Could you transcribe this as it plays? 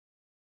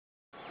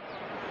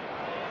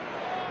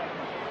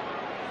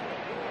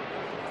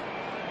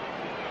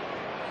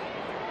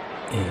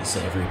Is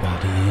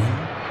everybody in?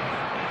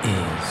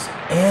 Is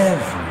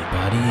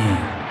everybody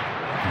in?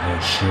 The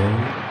show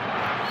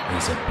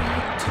is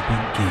about to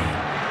begin.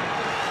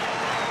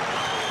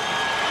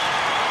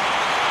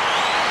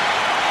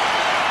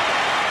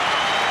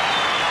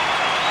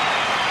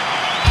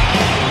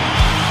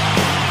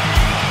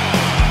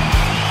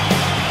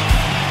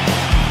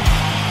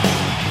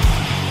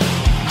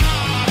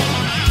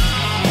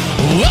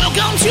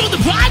 Welcome to the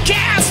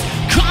podcast,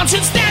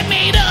 concerts that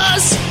made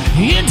us,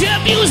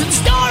 interviews and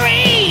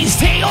stories,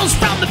 tales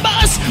from the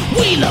bus.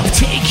 We love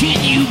taking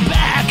you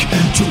back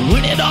to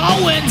when it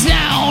all went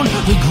down.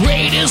 The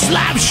greatest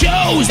live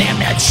shows and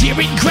the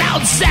cheering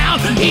crowd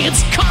sound.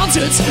 It's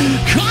concerts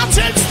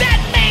that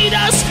made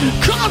us,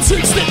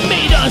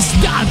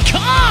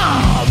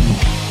 concertsthatmadeus.com.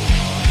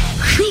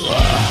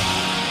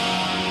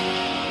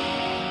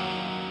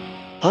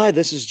 Hi,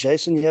 this is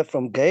Jason here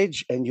from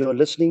Gage, and you're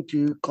listening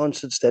to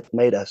Concerts That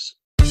Made Us.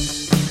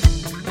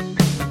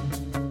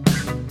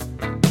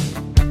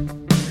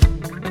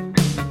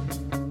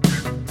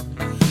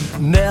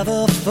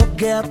 Never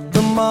forget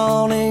the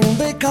morning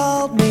they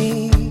called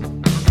me.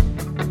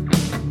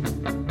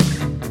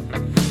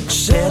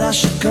 Said I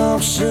should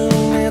come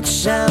soon,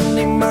 it's an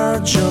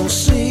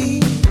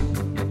emergency.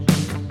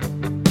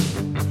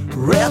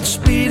 Red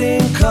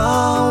speeding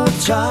car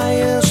with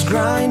tires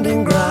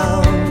grinding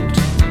ground.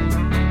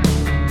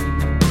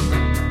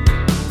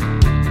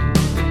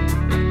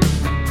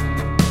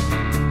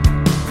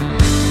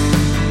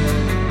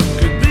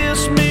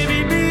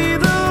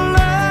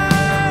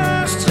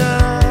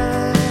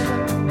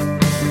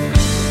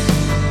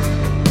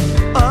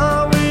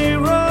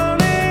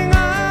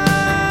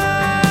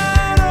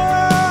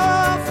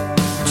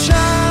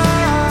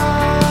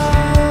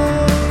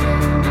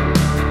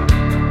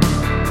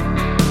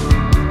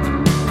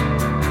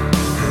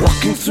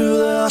 Through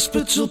the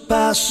hospital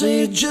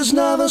passages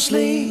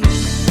nervously,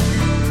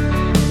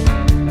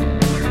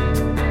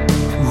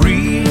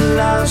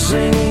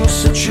 realizing the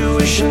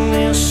situation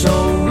is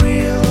so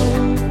real,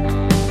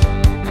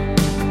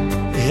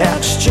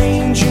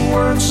 exchanging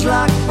words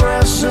like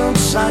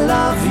presents. I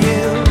love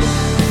you,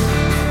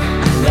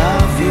 I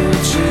love you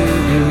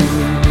too.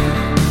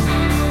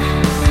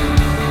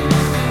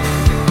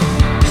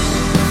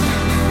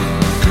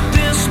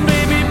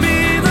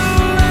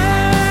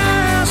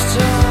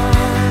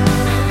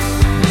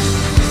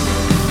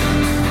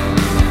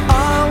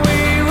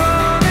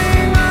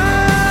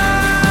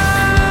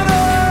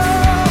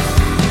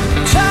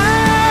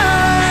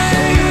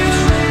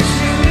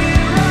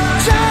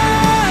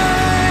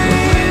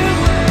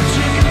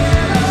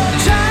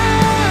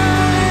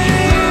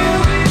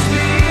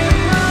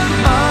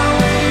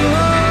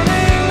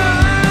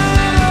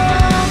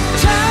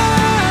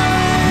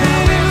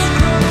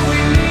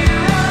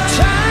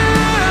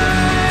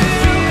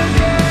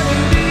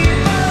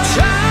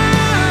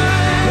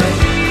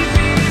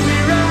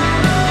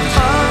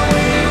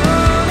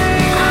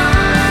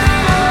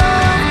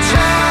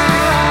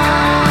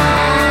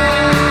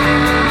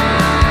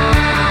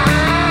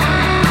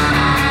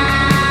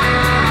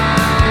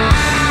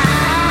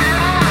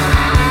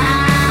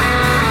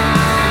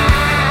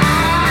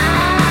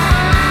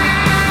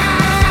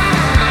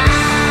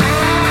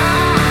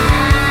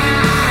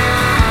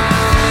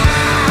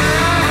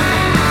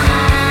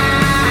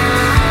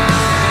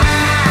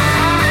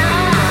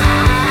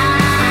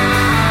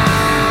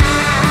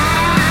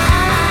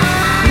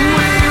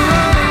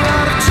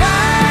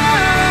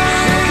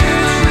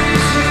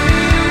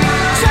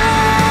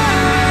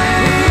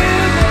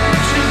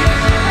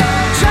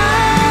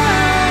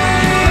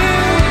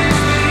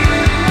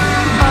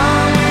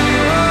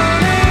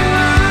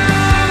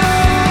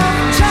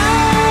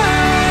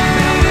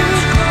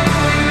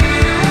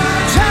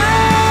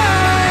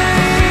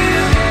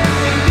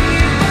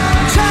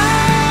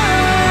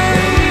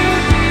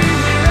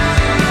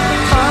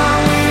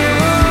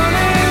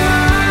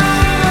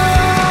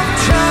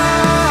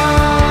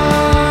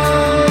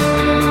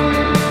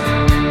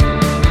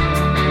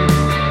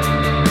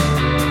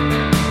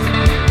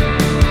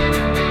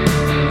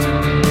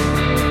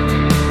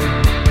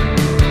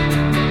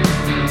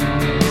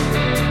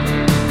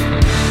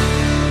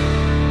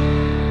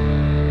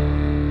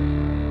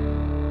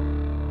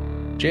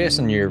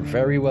 Jason, you're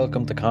very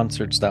welcome to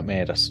Concerts That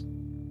Made Us.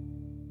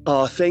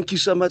 Oh, thank you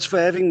so much for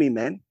having me,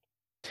 man.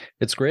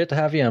 It's great to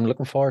have you. I'm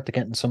looking forward to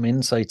getting some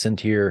insights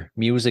into your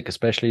music,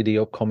 especially the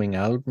upcoming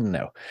album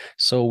now.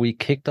 So we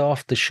kicked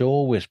off the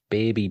show with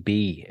Baby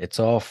B. It's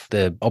off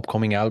the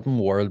upcoming album,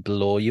 World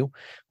Below You,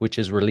 which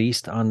is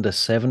released on the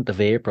 7th of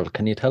April.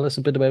 Can you tell us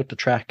a bit about the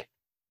track?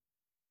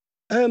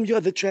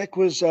 The track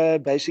was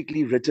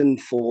basically written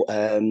for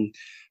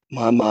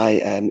my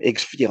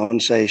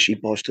ex-fiance. She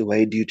passed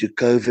away due to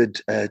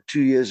COVID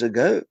 2 years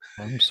ago.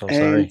 I'm so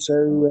sorry. And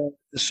so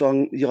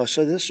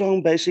the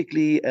song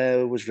basically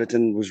was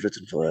written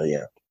for her.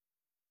 Yeah.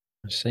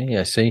 I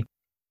see.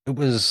 It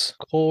was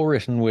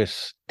co-written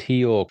with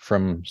Theo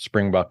from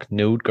Springbok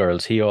Nude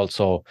Girls. He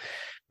also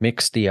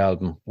mixed the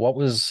album. What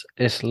was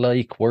it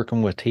like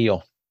working with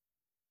Theo?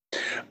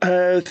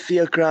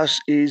 Theo Kraus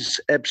is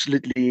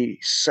absolutely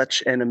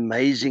such an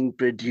amazing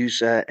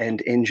producer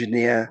and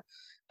engineer.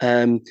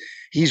 Um,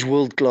 he's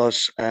world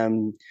class.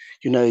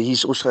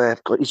 He's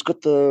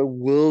got the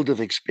world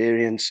of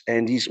experience,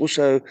 and he's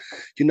also,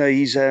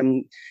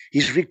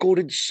 he's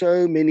recorded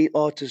so many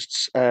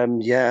artists,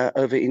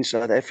 over in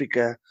South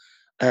Africa,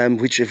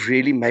 which have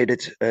really made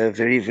it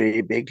very,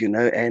 very big,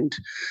 and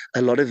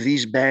a lot of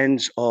these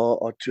bands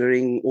are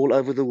touring all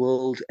over the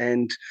world,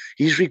 and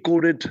he's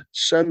recorded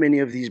so many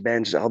of these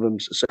bands'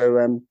 albums.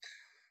 So,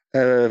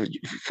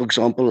 for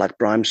example, like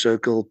Prime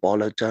Circle,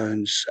 Barlow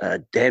Tones,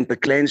 Dan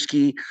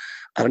Paklansky.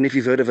 I don't know if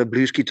you've heard of a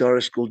blues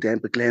guitarist called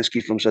Dan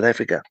Paklansky from South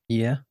Africa.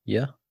 Yeah,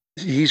 yeah.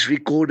 He's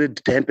recorded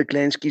Dan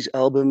Paklansky's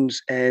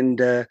albums, and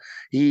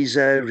he's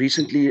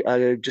recently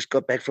just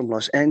got back from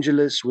Los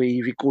Angeles, where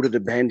he recorded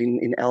a band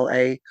in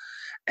LA,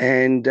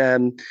 and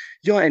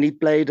and he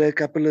played a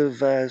couple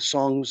of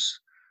songs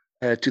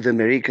to the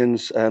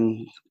Americans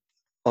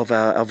of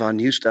our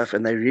new stuff,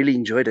 and they really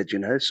enjoyed it.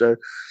 So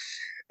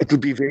it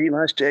would be very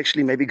nice to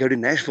actually maybe go to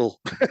Nashville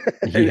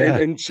Yeah.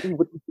 and see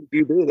what we can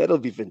do there. That'll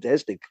be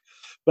fantastic.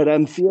 But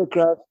Theo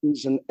Kraft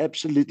is an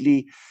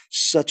absolutely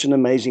such an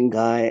amazing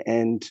guy,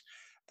 and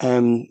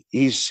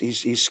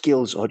his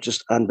skills are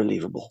just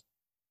unbelievable.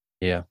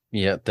 Yeah,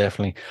 yeah,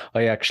 definitely.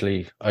 I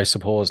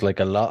suppose, like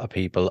a lot of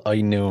people,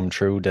 I knew him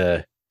through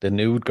the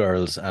Nude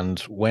Girls, and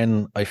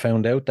when I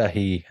found out that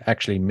he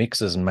actually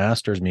mixes and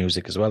masters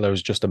music as well, I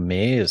was just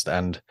amazed.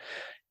 And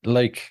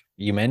like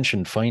you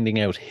mentioned, finding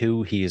out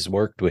who he has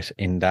worked with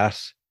in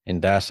that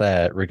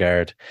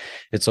regard,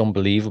 it's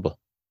unbelievable.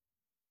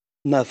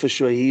 No, for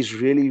sure, he's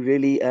really,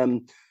 really.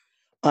 I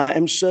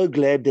am so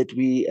glad that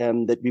we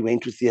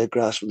went with Theo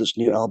Grass for this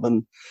new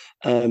album.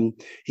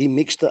 He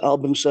mixed the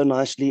album so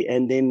nicely,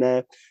 and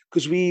then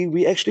because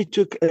we actually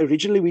took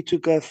originally we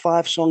took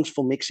 5 songs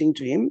for mixing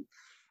to him,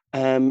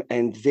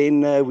 and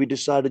then we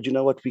decided, you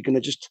know what,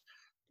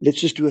 let's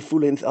just do a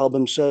full length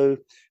album. So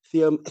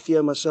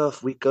Theo,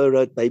 myself, we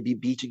co-wrote Baby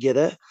B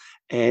together,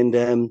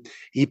 and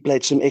he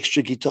played some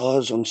extra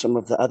guitars on some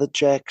of the other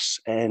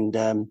tracks,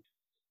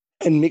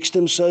 and mixed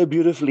them so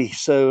beautifully.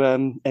 So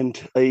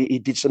and he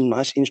did some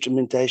nice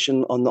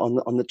instrumentation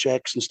on the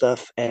tracks and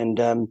stuff, and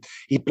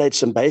he played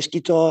some bass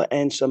guitar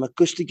and some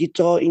acoustic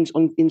guitar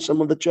in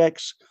some of the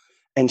tracks,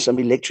 and some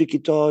electric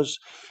guitars.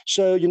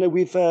 So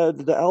we've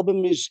the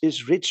album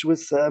is rich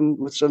with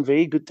some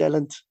very good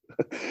talent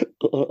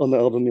on the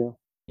album. Yeah.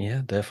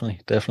 Yeah,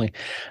 definitely, definitely.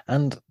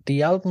 And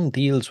the album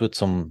deals with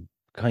some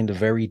kind of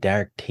very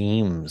dark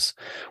themes.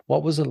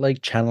 What was it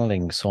like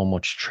channeling so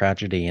much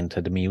tragedy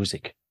into the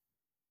music?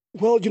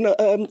 Well,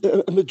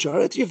 a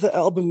majority of the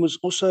album was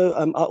also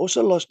I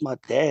also lost my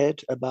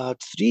dad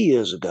about 3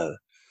 years ago.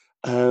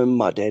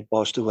 My dad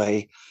passed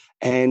away,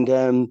 and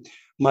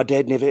my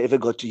dad never ever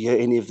got to hear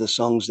any of the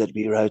songs that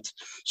we wrote.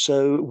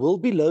 So, "Will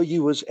Below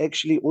You" was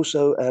actually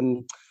also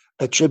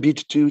a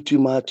tribute to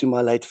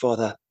my late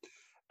father.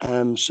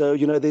 So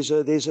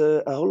there's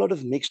a whole lot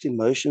of mixed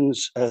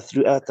emotions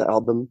throughout the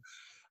album,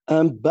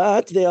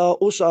 but there are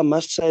also, I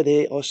must say,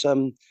 there are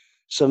some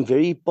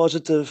very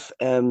positive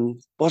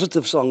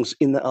songs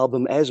in the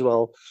album as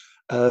well.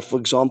 For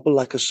example,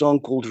 like a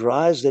song called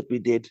 "Rise" that we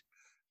did.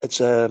 It's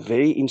a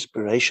very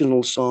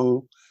inspirational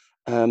song,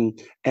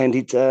 and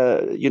it's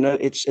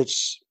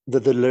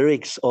the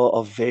lyrics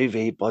are very,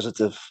 very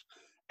positive,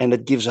 and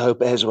it gives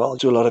hope as well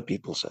to a lot of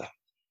people. So.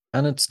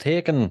 And it's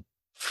taken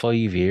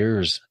 5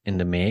 years in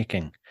the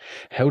making.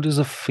 How does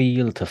it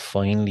feel to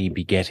finally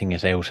be getting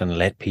it out and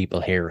let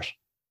people hear it?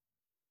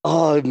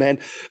 Oh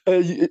man,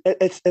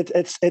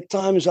 at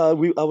times I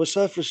was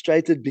so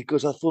frustrated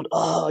because I thought,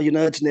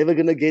 it's never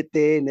gonna get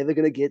there, never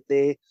gonna get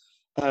there.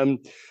 Um,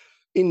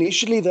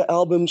 Initially, the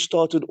album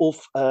started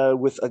off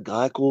with a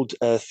guy called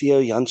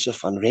Theo Janse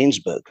van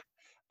Rensburg.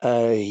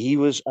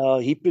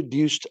 He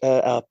produced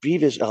our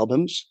previous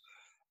albums,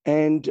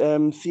 and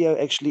Theo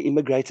actually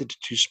immigrated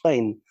to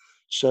Spain.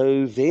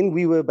 So then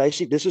we were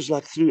this is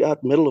like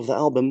throughout middle of the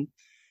album.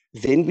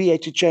 Then we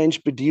had to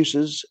change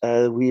producers.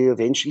 We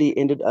eventually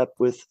ended up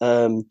with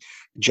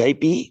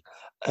JP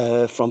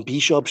from B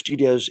Sharp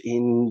Studios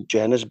in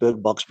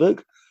Johannesburg,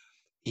 Boksburg.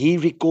 He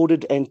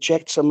recorded and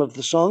checked some of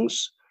the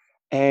songs,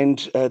 and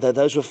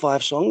those were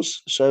 5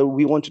 songs. So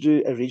we wanted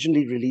to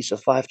originally release a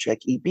 5-track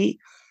EP,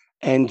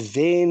 and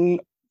then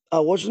I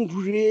wasn't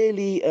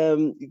really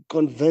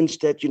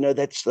convinced that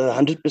that's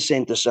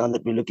 100% the sound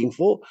that we're looking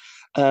for.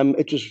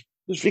 It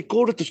was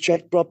recorded, it was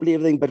tracked properly,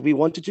 everything, but we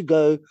wanted to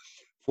go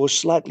for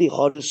slightly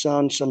harder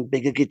sound, some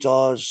bigger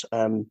guitars,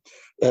 a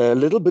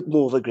little bit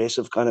more of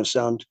aggressive kind of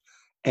sound.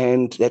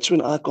 And that's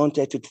when I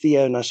contacted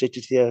Theo, and I said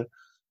to Theo,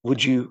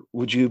 would you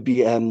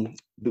be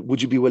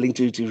willing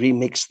to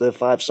remix the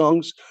 5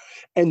 songs?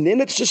 And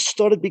then it just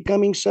started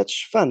becoming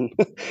such fun.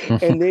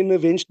 And then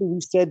eventually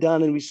we sat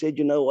down and we said,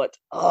 you know what?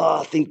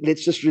 I think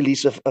let's just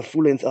release a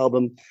full length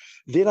album.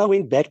 Then I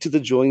went back to the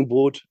drawing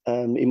board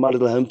in my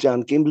little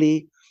hometown,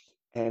 Kimberley,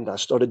 and I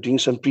started doing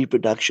some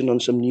pre-production on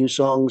some new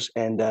songs,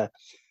 and I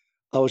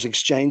was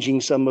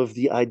exchanging some of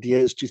the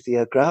ideas to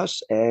Theo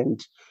Kraus,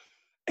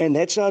 And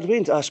that's how it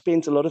went. I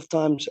spent a lot of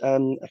times,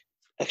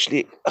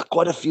 actually,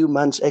 quite a few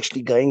months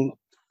actually going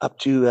up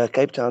to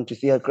Cape Town to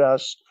Theo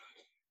Kraus.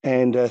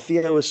 And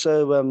Theo was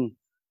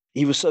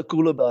he was so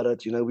cool about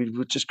it. You know, we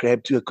would just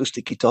grab two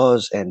acoustic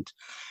guitars and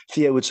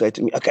Theo would say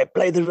to me, okay,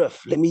 play the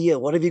riff. Let me hear.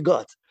 What have you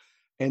got?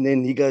 And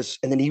then he goes,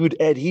 and then he would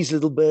add his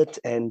little bit.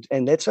 And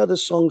that's how the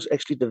songs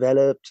actually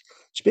developed,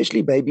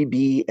 especially Baby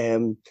B.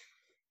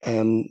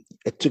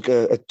 It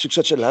took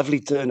such a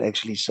lovely turn,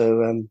 actually.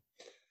 So,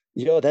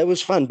 yeah, that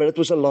was fun, but it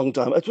was a long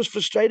time. It was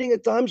frustrating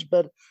at times,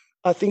 but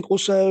I think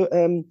also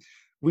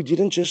we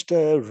didn't just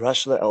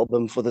rush the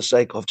album for the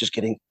sake of just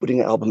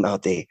putting an album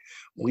out there.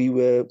 We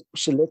were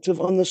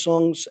selective on the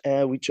songs.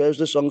 We chose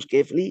the songs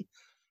carefully,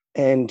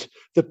 and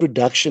the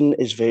production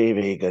is very,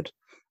 very good.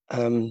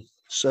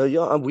 So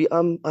yeah,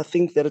 I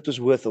think that it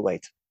was worth the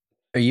wait.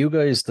 Are you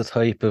guys the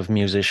type of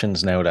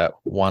musicians now that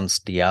once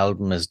the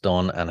album is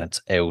done and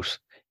it's out,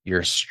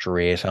 you're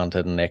straight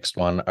onto the next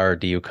one, or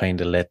do you kind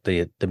of let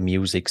the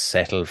music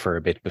settle for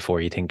a bit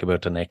before you think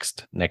about the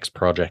next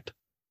project?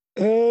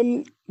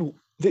 Um,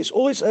 there's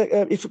always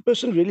if a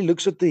person really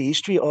looks at the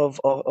history of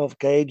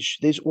Gage,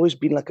 there's always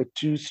been like a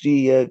 2-3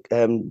 year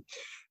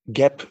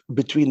gap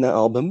between the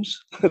albums.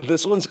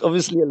 This one's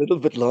obviously a little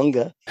bit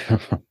longer,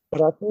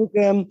 but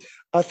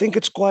I think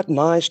it's quite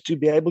nice to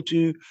be able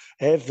to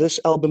have this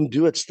album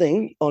do its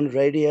thing on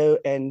radio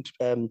and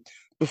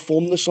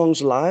perform the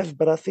songs live.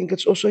 But I think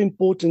it's also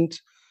important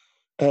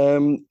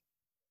um,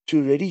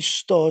 to really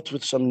start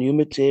with some new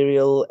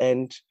material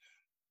and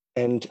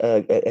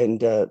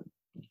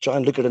try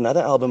and look at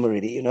another album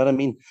already. You know what I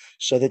mean?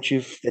 So that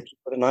you've got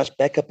a nice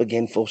backup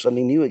again for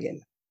something new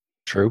again.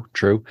 True,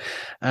 true.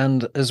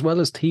 And as well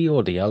as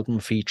Theo, the album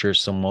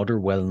features some other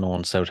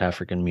well-known South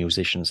African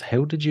musicians.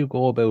 How did you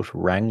go about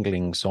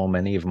wrangling so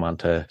many of them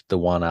onto the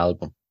one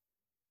album?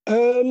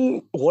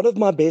 One of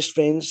my best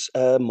friends,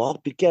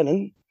 Mark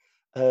Buchanan,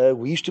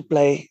 we used to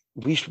play.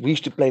 We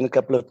used to play in a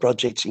couple of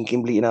projects in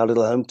Kimberley in our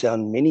little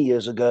hometown many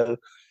years ago.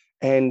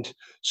 And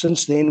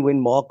since then,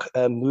 when Mark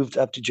moved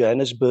up to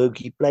Johannesburg,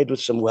 he played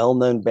with some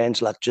well-known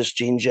bands like Just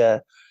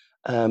Ginger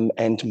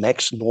and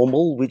Max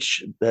Normal,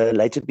 which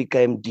later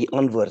became Die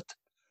Antwoord.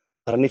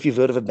 I don't know if you've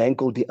heard of a band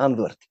called Die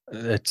Antwoord.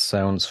 It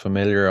sounds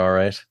familiar, all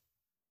right.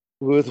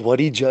 With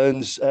Waddy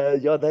Jones.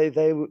 Yeah,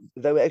 they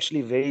were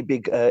actually very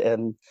big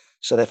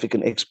South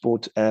African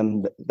export.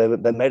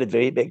 They made it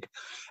very big.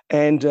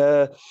 And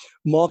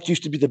Mark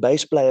used to be the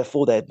bass player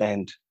for that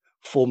band,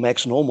 for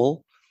Max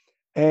Normal.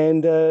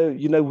 And,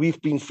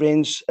 we've been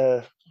friends.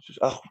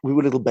 We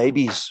were little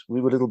babies. We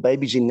were little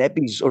babies in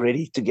nappies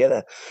already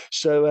together.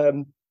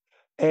 So,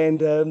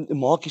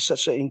 Mark is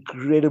such an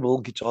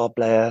incredible guitar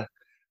player.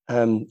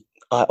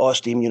 I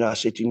asked him, I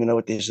said to him,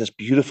 what, there's this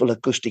beautiful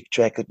acoustic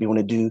track that we want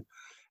to do.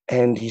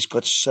 And he's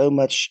got so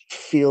much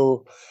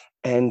feel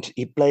and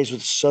he plays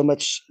with so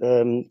much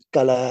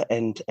color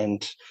and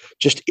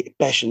just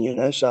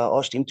passion. So I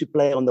asked him to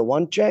play on the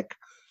one track.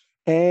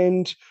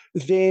 And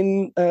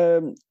then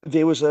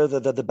there was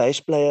the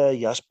bass player,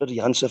 Jasper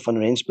Janse van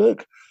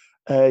Rensburg.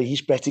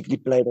 He's practically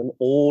played on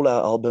all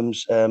our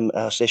albums,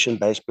 our session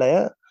bass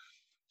player.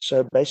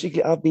 So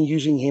basically, I've been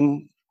using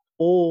him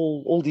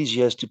all these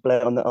years to play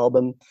on the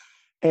album.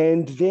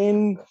 And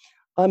then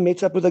I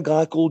met up with a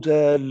guy called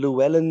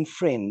Llewellyn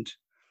Friend.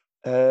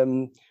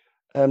 There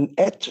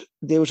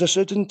was a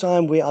certain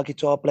time where our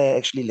guitar player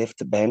actually left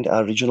the band,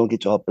 our original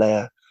guitar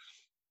player.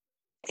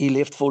 He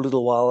left for a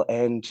little while,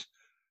 and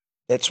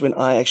that's when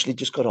I actually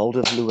just got hold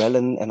of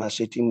Llewellyn, and I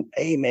said to him,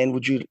 hey, man,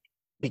 would you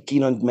be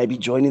keen on maybe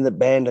joining the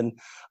band? And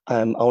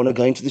I want to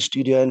go into the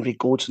studio and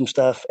record some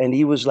stuff. And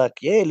he was like,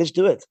 yeah, let's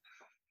do it.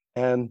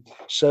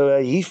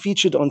 So he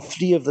featured on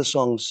 3 of the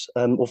songs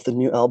off the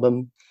new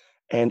album.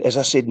 And as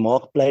I said,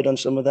 Mark played on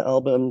some of the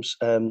albums,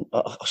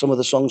 some of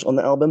the songs on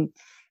the album.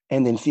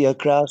 And then Theo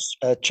Kraus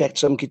checked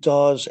some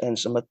guitars and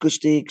some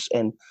acoustics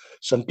and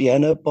some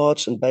piano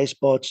parts and bass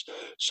parts.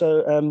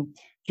 So,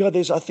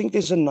 I think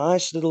there's a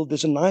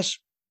nice,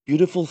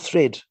 beautiful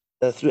thread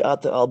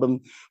throughout the album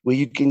where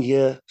you can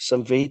hear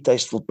some very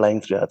tasteful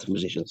playing throughout the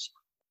musicians.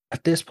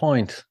 At this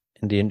point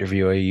in the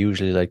interview, I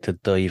usually like to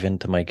dive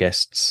into my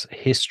guests'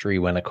 history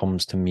when it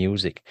comes to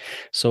music.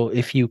 So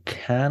if you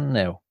can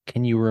now,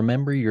 can you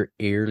remember your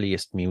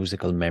earliest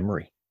musical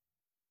memory?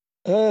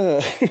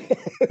 That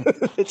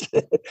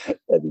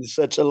is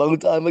such a long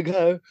time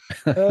ago.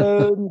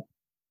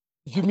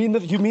 You mean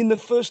the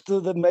first,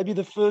 maybe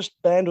the first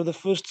band or the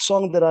first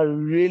song that I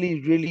really,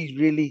 really,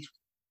 really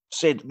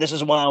said, this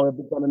is why I want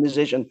to become a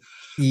musician?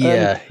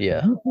 Yeah.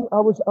 I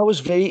was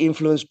very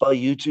influenced by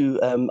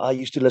U2. I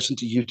used to listen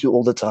to U2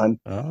 all the time.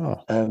 Oh.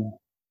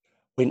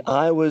 When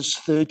I was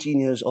 13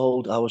 years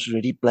old, I was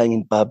already playing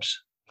in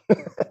pubs.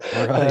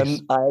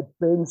 Right.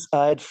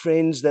 I had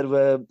friends that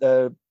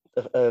were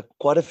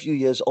quite a few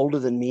years older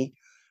than me.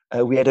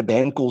 We had a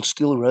band called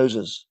Steel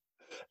Roses,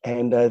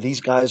 and these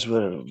guys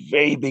were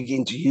very big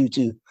into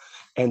U2,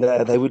 and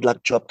they would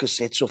like drop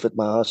cassettes off at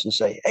my house and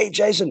say, "Hey,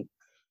 Jason,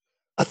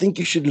 I think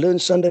you should learn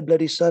Sunday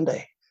Bloody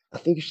Sunday." I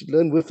think you should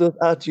learn with or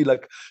without you.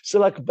 Like, so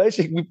like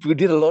basically we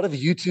did a lot of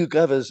U2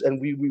 covers, and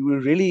we were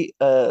really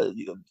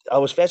I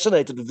was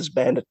fascinated with this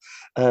band.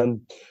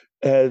 Um,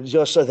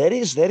 yeah, so that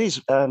is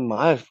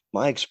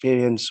my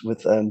experience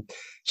with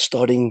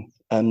starting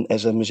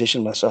as a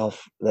musician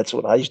myself. That's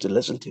what I used to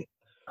listen to.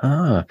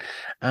 Ah,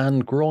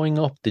 and growing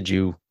up, did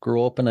you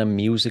grow up in a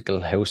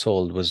musical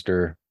household? Was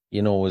there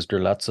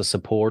lots of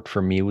support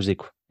for music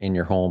in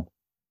your home?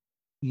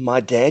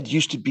 My dad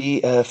used to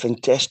be a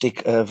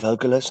fantastic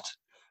vocalist.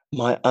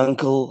 My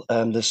uncle,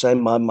 the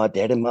same. My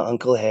dad and my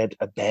uncle had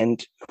a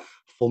band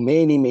for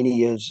many, many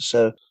years.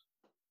 So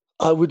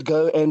I would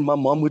go and my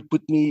mom would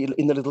put me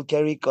in the little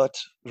carry cot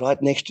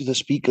right next to the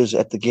speakers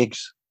at the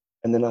gigs.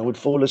 And then I would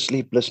fall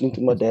asleep listening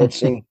to my dad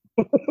sing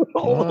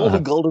all the Ah,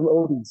 golden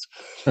oldies.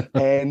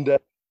 And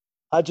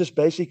I just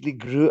basically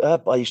grew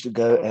up. I used to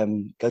go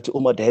to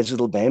all my dad's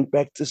little band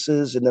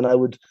practices, and then I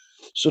would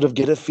sort of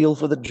get a feel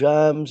for the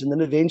drums, and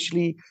then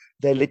eventually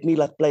they let me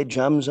like play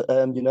drums,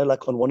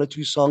 like on one or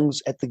two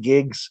songs at the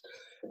gigs,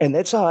 and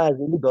that's how I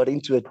really got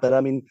into it. But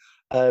I mean,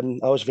 I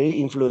was very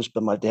influenced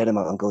by my dad and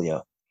my uncle.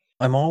 Yeah.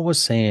 I'm always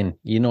saying,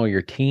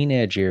 your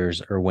teenage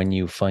years are when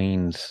you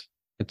find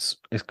it's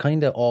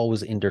kind of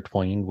always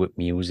intertwined with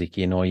music.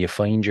 You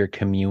find your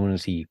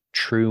community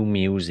through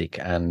music,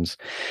 and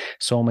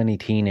so many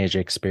teenage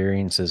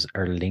experiences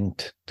are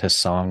linked to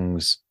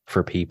songs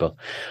for people.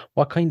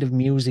 What kind of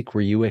music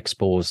were you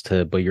exposed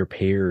to by your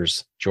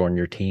peers during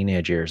your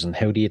teenage years, and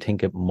how do you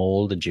think it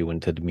molded you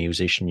into the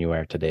musician you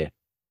are today?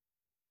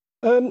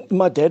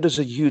 My dad was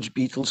a huge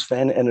Beatles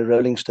fan and a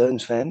Rolling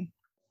Stones fan.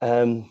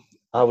 Um,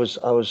 I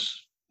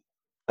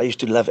used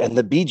to love, and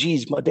the Bee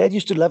Gees. My dad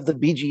used to love the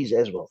Bee Gees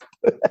as well.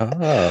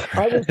 Ah,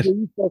 I was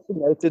very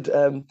fascinated.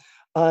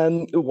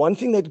 One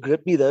thing that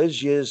gripped me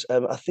those years,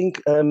 I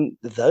think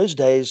those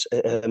days,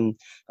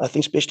 I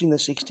think especially in the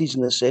 60s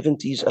and the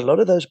 70s, a lot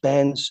of those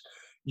bands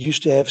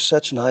used to have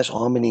such nice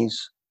harmonies.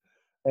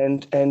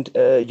 And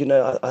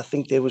I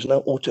think there was no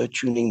auto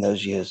tuning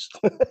those years.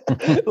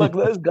 Like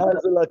those guys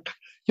are like,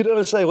 you know what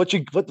I'm saying?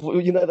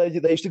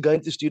 They used to go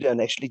into the studio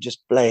and actually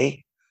just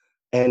play,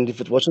 and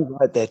if it wasn't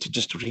right, they had to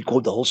just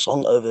record the whole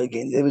song over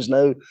again. There was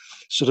no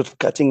sort of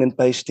cutting and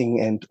pasting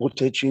and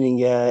auto tuning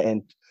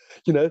here,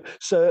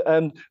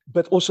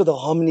 but also the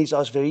harmonies. I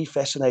was very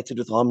fascinated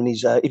with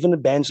harmonies. Even the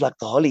bands like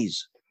the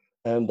Hollies,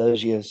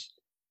 those years.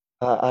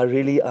 I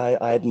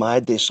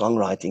admired their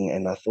songwriting,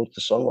 and I thought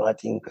the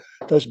songwriting,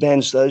 those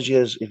bands those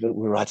years, even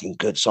were writing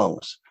good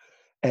songs.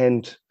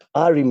 And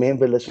I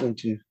remember listening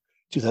to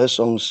those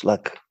songs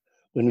like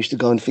when we used to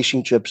go on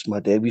fishing trips. My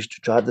dad, we used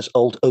to drive this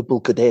old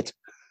Opel Cadet,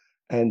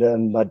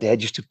 and my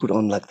dad used to put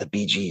on like the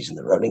Bee Gees and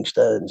the Rolling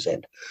Stones,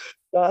 and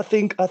I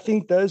think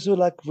those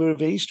were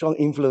very strong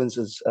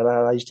influences, and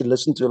I used to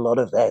listen to a lot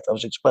of that. I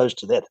was exposed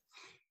to that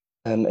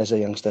as a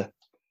youngster.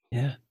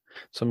 yeah,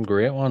 some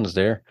great ones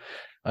there.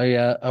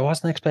 I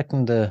wasn't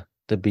expecting the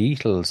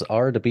Beatles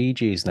or the Bee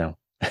Gees now.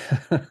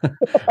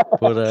 But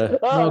no,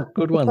 Ah,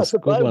 good I ones, good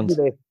surprised you ones.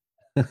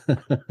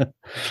 there.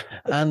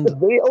 And The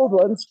very old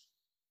ones.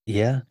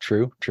 yeah,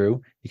 true,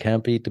 true. You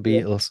can't beat the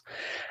Yeah. Beatles.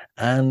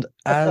 And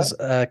as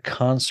a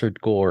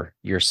concert goer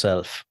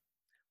yourself,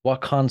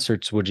 what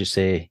concerts would you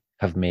say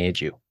have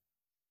made you?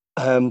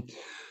 Um,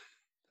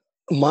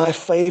 my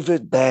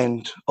favorite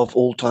band of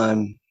all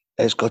time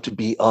has got to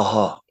be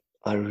Aha.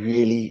 I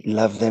really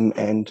love them,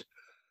 and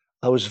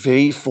I was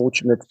very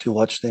fortunate to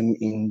watch them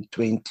in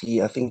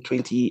I think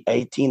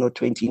 2018 or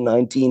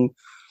 2019.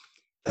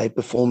 They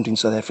performed in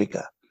South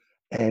Africa,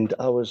 and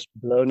I was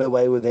blown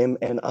away with them.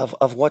 And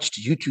I've watched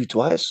U2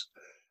 twice.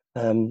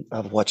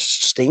 I've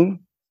watched Sting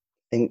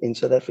in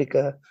South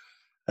Africa,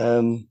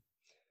 um,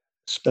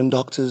 Spin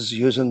Doctors,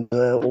 using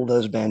all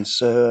those bands.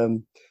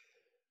 So,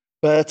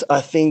 but I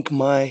think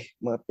my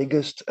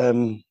biggest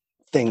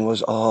thing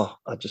was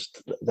I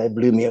just they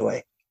blew me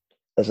away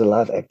as a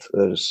live act.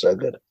 It was so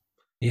good.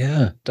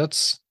 Yeah,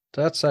 that's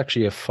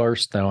actually a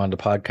first now on the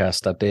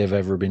podcast that they've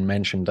ever been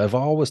mentioned. I've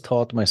always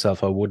thought to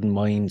myself I wouldn't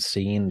mind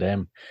seeing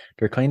them.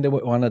 They're kind of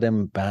one of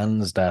them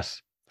bands that,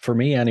 for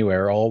me anyway,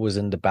 are always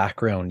in the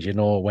background.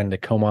 When they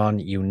come on,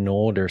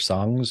 their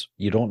songs.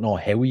 You don't know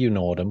how you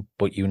know them,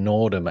 but you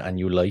know them and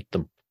you like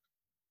them.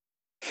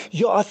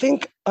 Yeah, I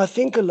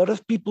think a lot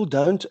of people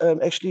don't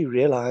actually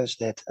realize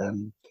that.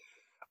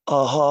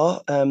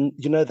 Aha,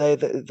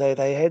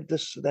 they had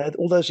this, they had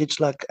all those hits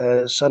like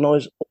Sun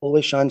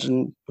Always Shines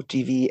on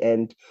TV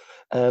and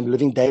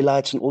Living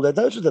Daylights and all that.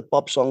 Those are the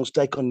pop songs,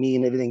 Take on Me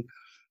and everything.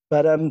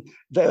 But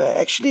they were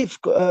actually,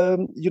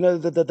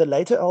 the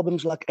later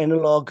albums like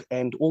Analog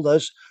and all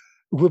those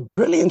were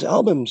brilliant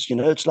albums.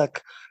 It's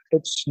like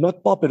it's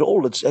not pop at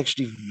all. It's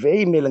actually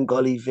very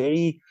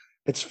melancholy,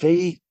 it's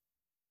very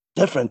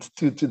different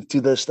to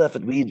the stuff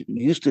that we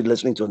used to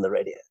listening to on the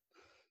radio.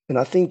 And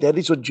I think that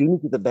is what drew me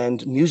to the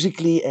band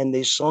musically, and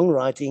their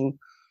songwriting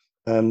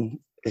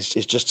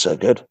is just so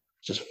good.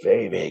 Just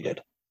very, very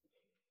good.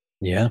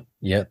 Yeah,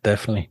 yeah,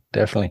 definitely,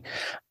 definitely.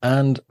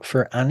 And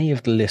for any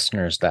of the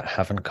listeners that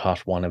haven't caught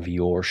one of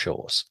your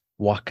shows,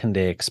 what can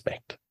they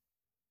expect?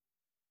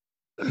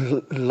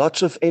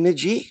 Lots of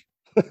energy,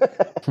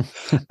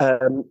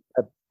 um,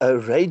 a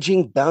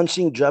raging,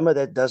 bouncing drummer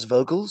that does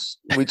vocals,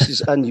 which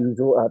is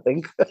unusual, I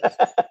think.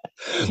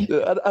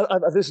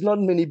 There's not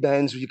many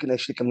bands where you can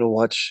actually come to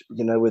watch,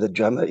 where the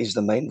drummer is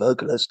the main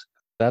vocalist.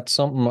 That's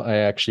something I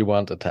actually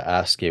wanted to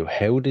ask you.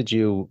 How did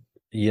you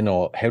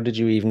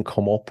even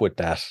come up with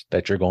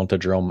that you're going to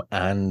drum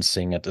and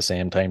sing at the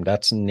same time?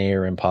 That's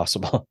near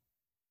impossible.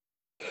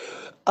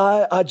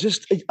 I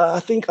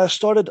think I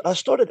started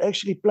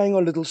actually playing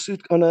on little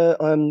suit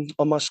on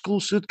my school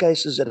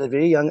suitcases at a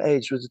very young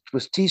age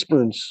with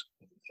teaspoons.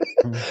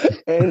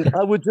 And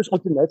I would just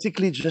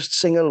automatically just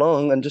sing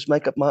along and just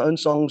make up my own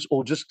songs,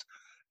 or just,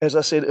 as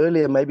I said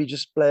earlier, maybe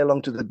just play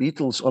along to the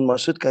Beatles on my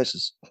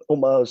suitcases or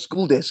my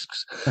school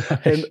desks.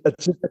 And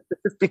Right.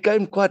 it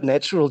became quite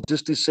natural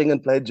just to sing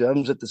and play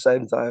drums at the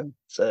same time.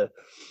 So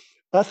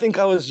I think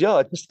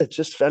it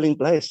just fell in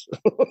place.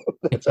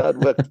 That's how it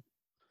worked.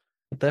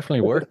 It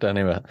definitely worked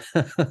anyway.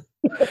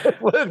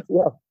 It worked,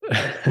 yeah.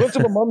 Worked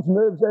on my mom's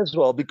nerves as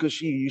well, because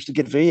she used to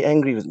get very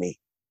angry with me.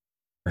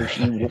 And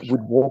she Right.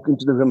 would walk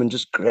into the room and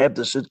just grab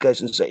the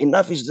suitcase and say,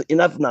 "Enough is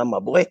enough now, my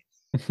boy."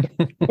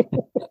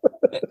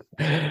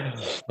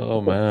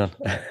 Oh man.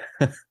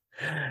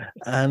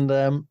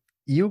 And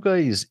you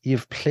guys,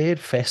 you've played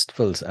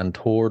festivals and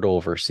toured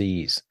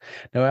overseas.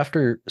 Now,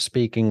 after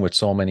speaking with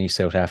so many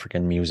South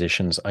African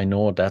musicians, I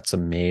know that's a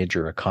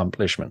major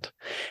accomplishment.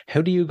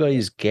 How do you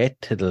guys get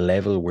to the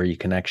level where you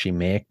can actually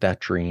make that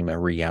dream a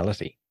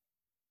reality?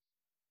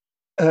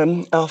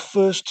 Our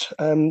first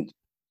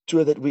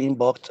tour that we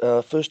embarked,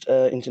 first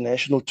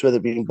international tour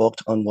that we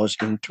embarked on was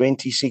in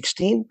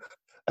 2016.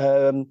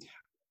 Um,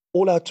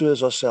 all our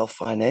tours are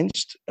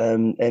self-financed,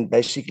 and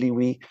basically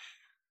we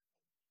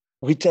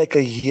take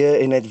a year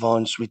in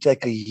advance. We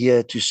take a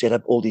year to set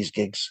up all these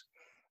gigs,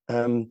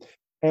 um,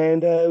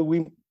 and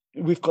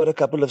we've got a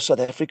couple of South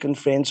African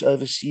friends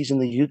overseas in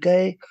the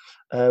UK.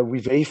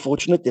 We're very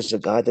fortunate. There's a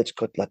guy that's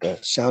got like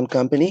a sound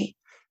company,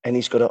 and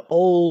he's got an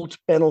old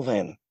panel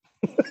van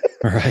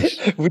Right.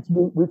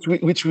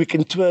 which we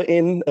can tour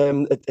in.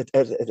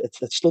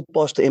 It's still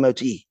past the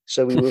MOT,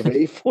 so we were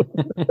very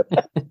fortunate.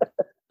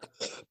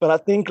 But I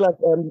think like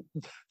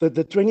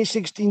the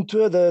 2016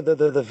 tour,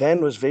 the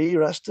van was very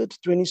rusted.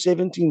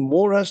 2017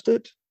 more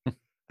rusted.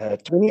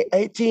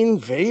 2018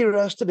 very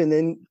rusted, and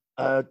then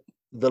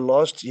the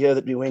last year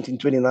that we went in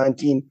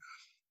 2019,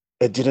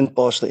 it didn't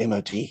pass the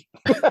MOT.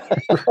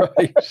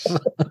 Right.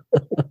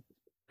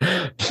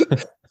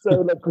 So,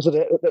 like,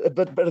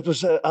 but it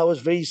was I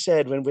was very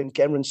sad when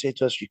Cameron said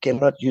to us, "You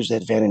cannot use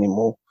that van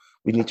anymore.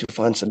 We need to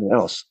find something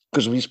else,"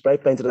 because we spray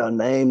painted our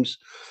names.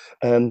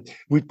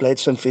 We played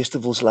some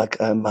festivals like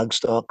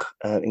Mugstock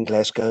in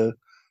Glasgow.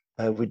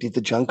 We did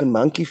the Junk and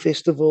Monkey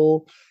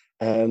Festival,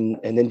 and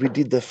then we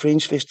did the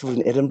French Festival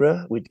in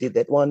Edinburgh. We did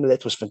that one.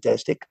 That was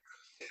fantastic.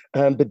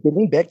 But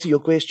getting back to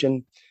your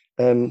question,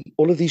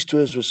 all of these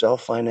tours were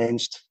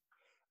self-financed.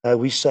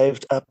 We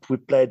saved up. We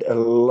played a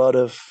lot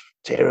of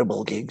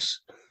terrible gigs,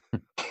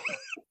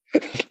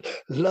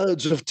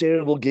 loads of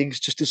terrible gigs,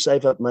 just to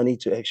save up money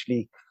to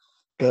actually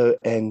go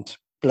and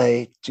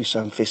play to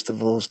some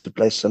festivals, to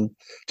play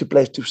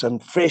to some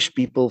fresh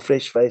people,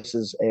 fresh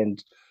faces,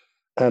 and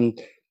um,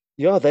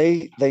 yeah,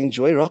 they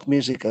enjoy rock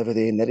music over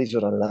there, and that is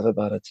what I love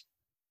about it.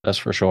 That's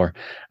for sure.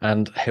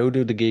 And how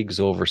do the gigs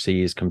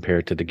overseas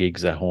compare to the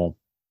gigs at home?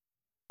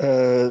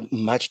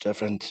 Much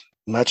different,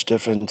 much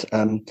different.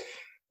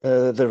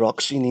 The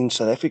rock scene in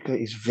South Africa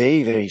is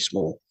very, very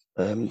small.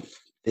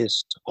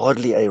 There's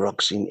hardly a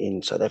rock scene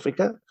in South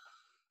Africa.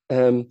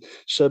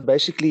 So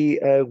basically,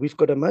 we've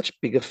got a much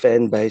bigger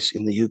fan base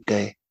in the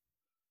UK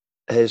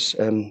as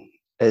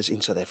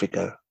in South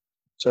Africa.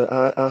 So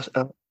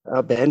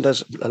our band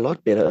does a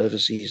lot better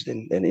overseas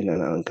than in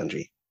our own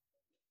country.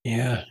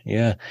 Yeah,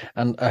 yeah.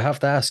 And I have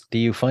to ask, do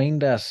you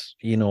find that,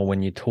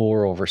 when you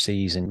tour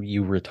overseas and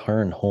you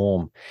return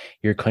home,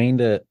 you're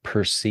kind of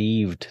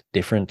perceived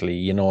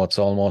differently? It's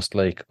almost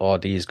like, oh,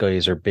 these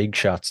guys are big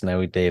shots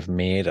now, they've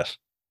made it.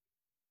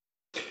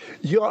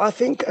 Yeah, I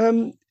think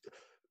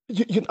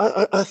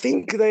I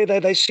think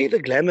they see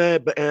the glamour,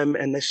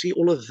 and they see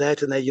all of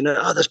that, and they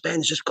this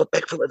band's just got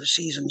back from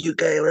overseas in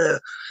UK,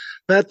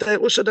 but they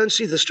also don't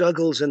see the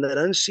struggles, and they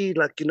don't see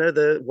like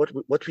the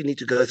what we need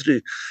to go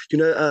through.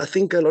 I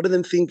think a lot of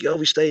them think, yeah,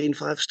 we stay in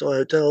 5-star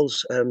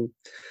hotels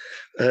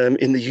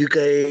in the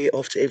UK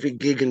after every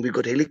gig, and we've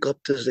got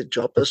helicopters that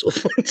drop us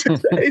off on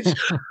stage.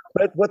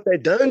 But what they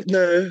don't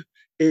know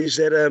is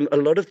that a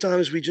lot of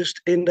times we just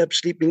end up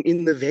sleeping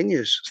in the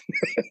venues.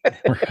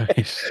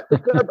 Right. The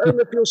club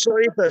owner feels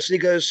sorry for us. He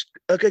goes,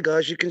 "Okay,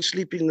 guys, you can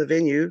sleep in the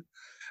venue."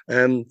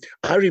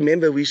 I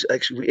remember we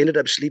ended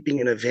up sleeping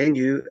in a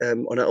venue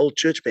on an old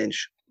church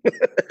bench,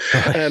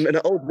 Right. an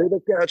old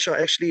leather couch.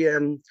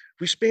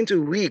 We spent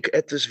a week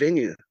at this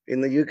venue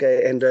in the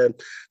UK, and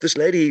this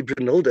lady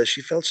Brunilda,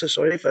 she felt so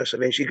sorry for us,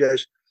 and then she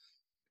goes,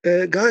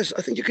 "Guys,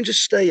 I think you can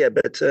just stay here,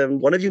 but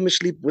one of you must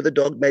sleep with a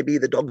dog. Maybe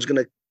the dog's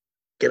gonna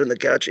get on the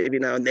couch every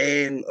now and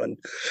then,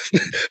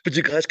 but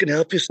you guys can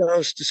help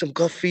yourselves to some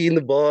coffee in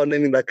the bar." And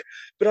then like,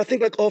 but I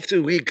think like after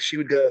a week, she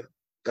would go,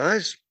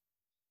 "Guys,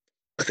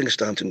 I think it's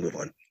time to move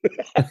on.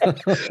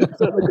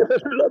 So like,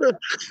 a lot of,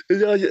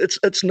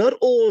 it's not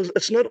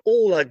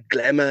all like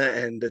glamour,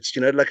 and it's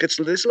like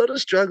there's a lot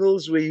of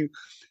struggles where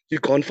you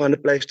can't find a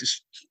place to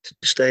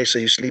stay, so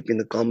you sleep in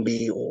the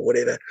combi or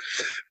whatever.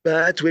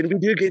 But when we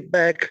do get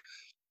back,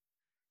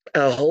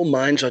 our whole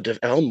our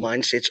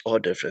mindsets are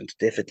different.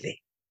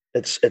 Definitely,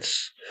 it's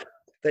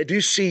they do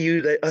see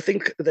you. I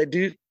think they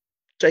do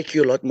take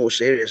you a lot more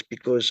serious,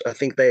 because I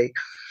think they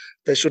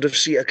sort of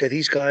see, okay,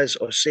 these guys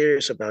are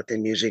serious about their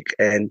music,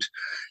 and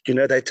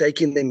they're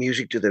taking their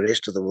music to the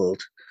rest of the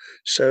world.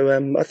 So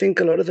I think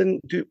a lot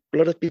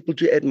of people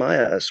do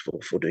admire us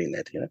for doing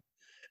that.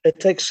 It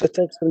takes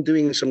them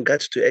doing some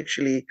guts to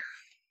actually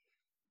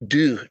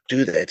do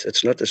that.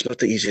 It's not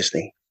the easiest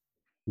thing.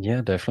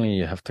 Yeah, definitely.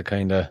 You have to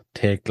kind of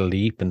take the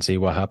leap and see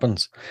what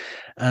happens.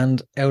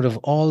 And out of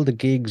all the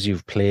gigs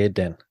you've played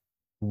then,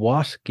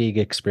 what gig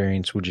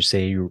experience would you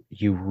say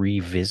you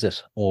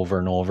revisit over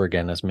and over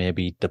again as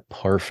maybe the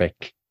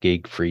perfect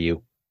gig for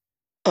you?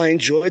 I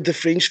enjoyed the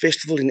Fringe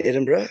Festival in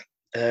Edinburgh.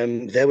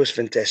 That was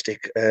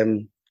fantastic.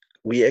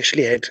 We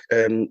actually had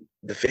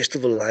the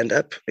festival lined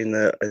up in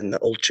the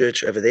old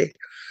church over there.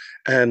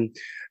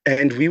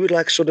 And we were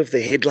like sort of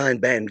the headline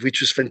band,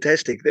 which was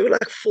fantastic. There were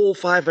like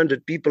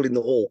 400-500 people in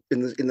the hall, in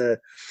the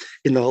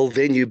whole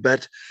venue.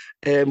 But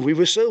we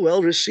were so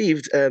well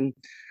received.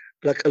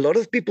 Like a lot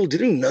of people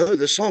didn't know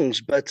the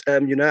songs, but a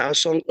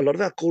lot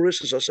of our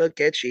choruses are so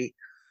catchy.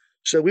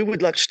 So we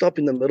would like stop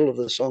in the middle of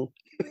the song,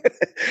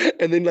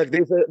 and then like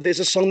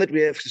there's a song that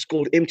we have, it's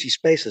called Empty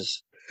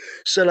Spaces.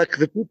 So like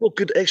the people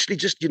could actually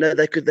just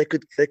they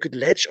could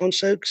latch on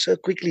so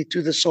quickly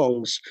to the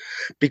songs,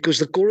 because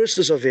the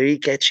choruses are very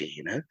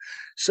catchy.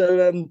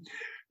 So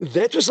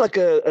that was like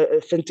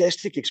a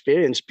fantastic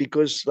experience,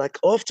 because like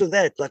after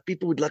that, like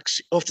people would like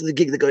after the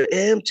gig they go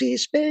empty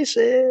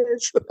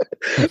spaces,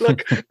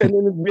 like, and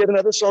then we had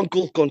another song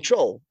called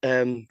Control.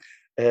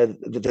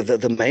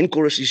 The main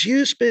chorus is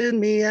 "You spin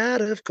me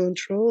out of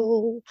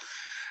control,"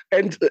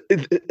 and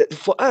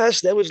for us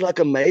that was like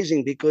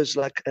amazing, because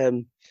like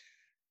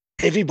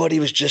everybody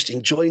was just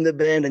enjoying the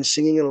band and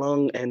singing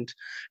along, and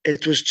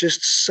it was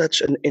just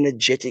such an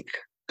energetic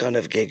kind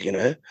of gig,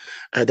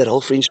 that whole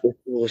Fringe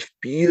Festival was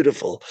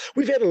beautiful.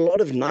 We've had a lot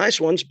of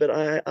nice ones, but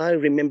I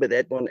remember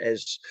that one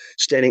as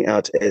standing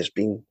out as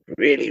being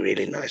really,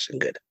 really nice and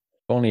good.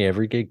 Only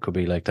every gig could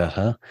be like that,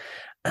 huh?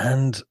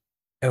 And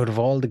out of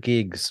all the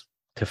gigs,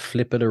 to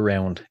flip it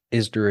around,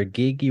 is there a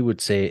gig you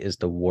would say is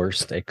the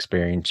worst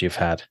experience you've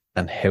had,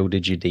 and how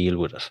did you deal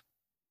with it?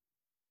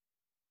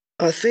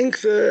 I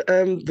think the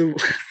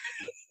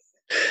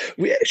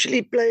we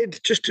actually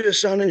played just to a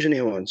sound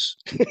engineer once.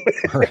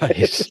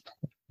 Right.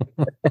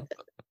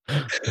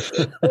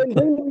 And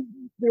then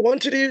we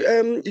wanted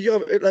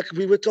to, like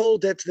we were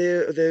told that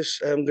there's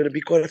going to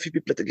be quite a few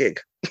people at the gig.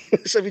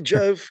 So we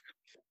drove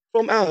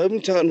from our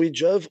hometown, we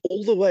drove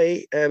all the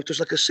way, it was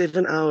like a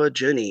 7-hour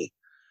journey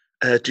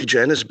to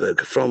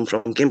Johannesburg from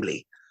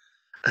Kimberley.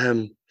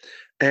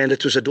 And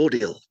it was a door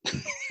deal.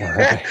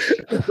 Right.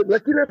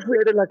 Lucky enough,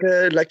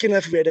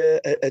 we had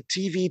a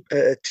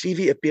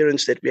TV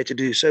appearance that we had to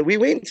do. So we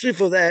went through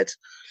for that,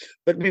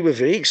 but we were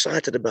very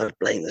excited about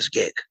playing this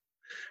gig.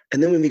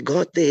 And then when we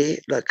got there,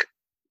 like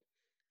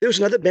there was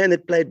another band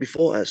that played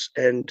before us,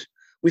 and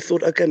we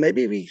thought, okay,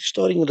 maybe we're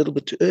starting a little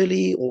bit too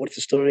early, or what's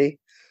the story?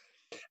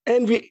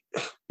 And we,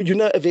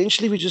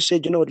 eventually we just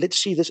said, what, let's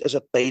see this as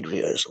a paid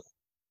rehearsal.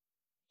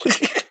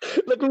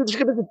 Like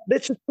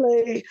let's just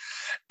play.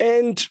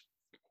 And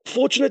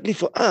fortunately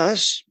for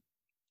us,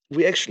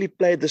 we actually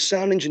played. The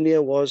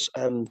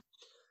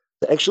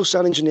actual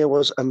sound engineer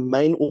was a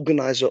main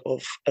organizer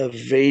of a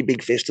very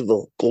big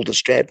festival called the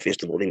Strab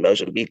Festival in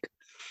Mozambique.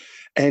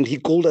 And he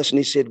called us and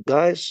he said,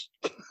 guys,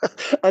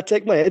 I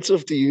take my hats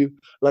off to you.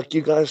 Like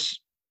you guys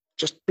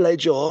just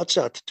played your hearts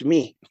out to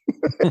me.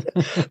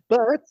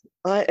 But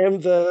I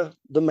am the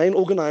main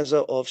organizer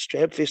of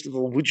Strab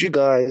Festival. Would you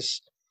guys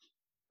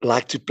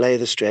like to play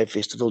the Strab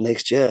Festival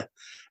next year?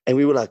 And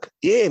we were like,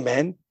 yeah,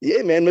 man,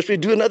 must we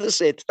do another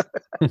set?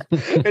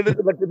 And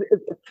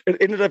it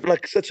ended up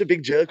like such a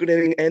big joke and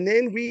everything. And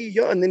then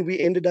we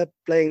ended up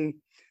playing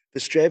the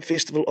Strab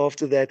Festival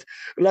after that.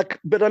 Like,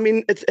 but I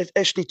mean, it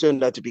actually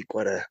turned out to be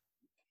quite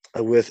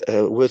a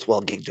worthwhile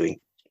gig doing.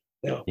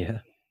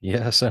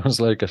 Yeah, sounds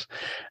like it.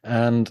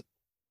 And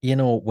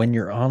when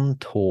you're on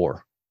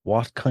tour,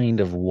 what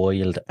kind of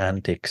wild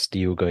antics do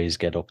you guys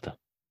get up to?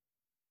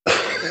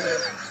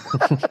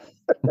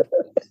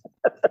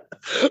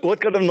 What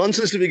kind of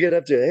nonsense do we get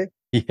up to, eh?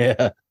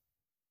 Yeah.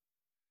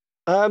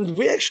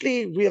 We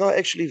are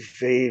actually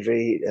very,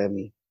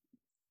 very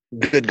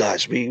good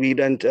guys. We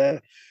don't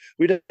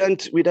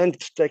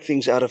take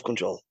things out of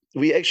control.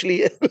 We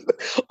actually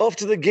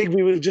after the gig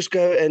we would just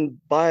go and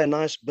buy a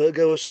nice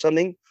burger or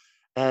something,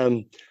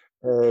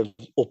 or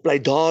play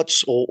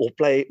darts or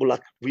play, or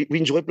like we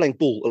enjoy playing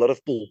pool, a lot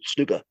of pool,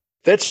 snooker.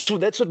 That's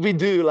what we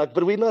do. Like,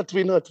 but we're not.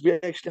 We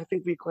actually, I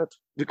think we're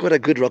quite a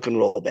good rock and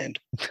roll band.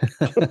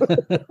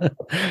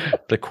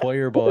 The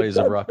choir boys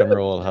of rock and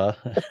roll, huh?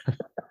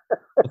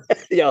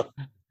 Yeah.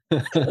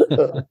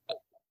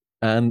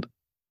 And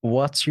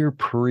What's your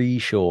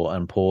pre-show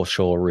and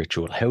post-show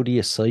ritual? How do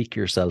you psych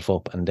yourself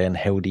up, and then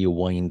how do you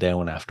wind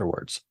down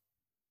afterwards?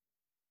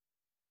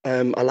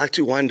 I like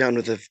to wind down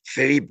with a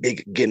very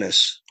big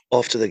Guinness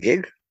after the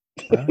gig.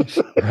 Right,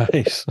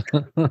 right.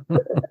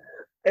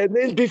 And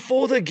then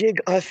before the gig,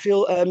 I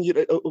feel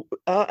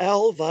our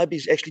whole vibe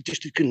is actually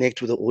just to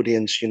connect with the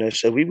audience,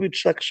 So we would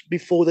like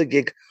before the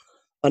gig.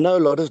 I know a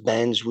lot of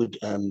bands would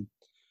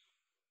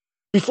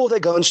before they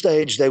go on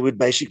stage, they would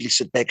basically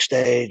sit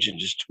backstage and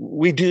just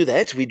we do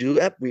that. We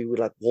would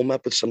like warm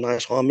up with some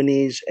nice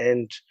harmonies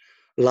and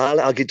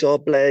Lala, our guitar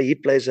player, he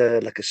plays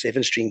like a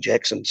 7-string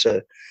Jackson.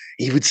 So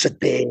he would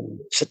sit there and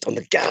sit on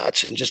the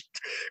couch and just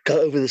go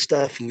over the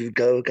stuff and we would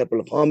go a couple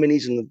of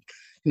harmonies and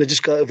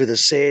just go over the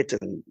set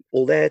and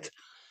all that.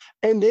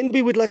 And then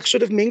we would like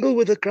sort of mingle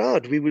with the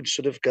crowd. We would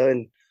sort of go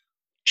and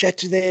chat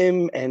to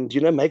them and,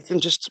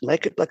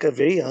 make it like a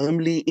very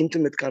homely,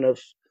 intimate kind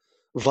of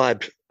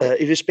vibe,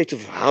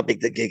 irrespective of how big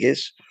the gig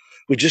is.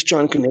 We just try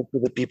and connect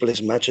with the people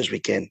as much as we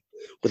can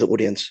with the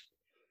audience.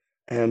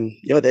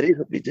 That is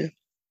what we do.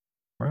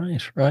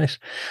 Right, right.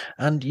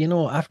 And,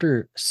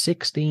 after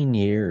 16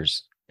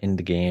 years in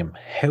the game,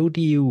 how do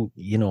you,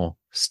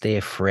 stay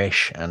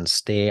fresh and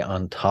stay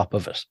on top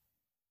of it?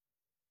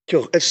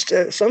 Sure. It's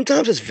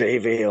sometimes it's very,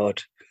 very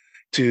hard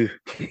to,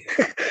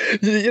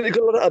 got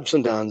a lot of ups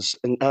and downs.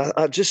 And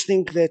I just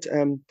think that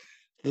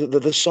the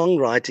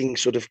songwriting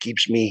sort of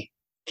keeps me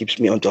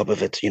on top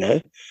of it,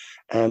 and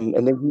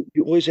then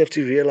you always have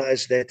to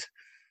realize that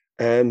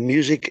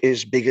music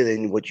is bigger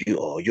than what you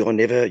are. You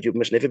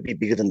must never be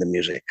bigger than the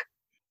music.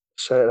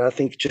 So I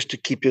think just to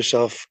keep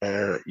yourself,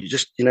 you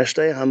just,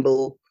 stay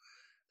humble,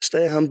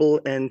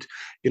 and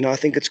I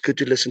think it's good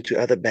to listen to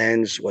other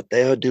bands, what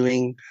they are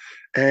doing,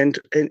 and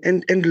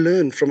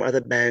learn from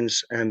other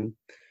bands. And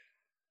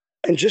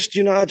just,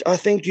 I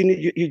think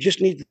you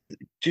just need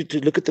to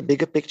look at the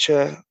bigger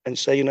picture and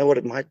say, what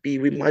it might be.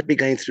 We might be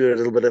going through a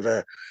little bit of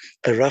a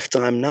rough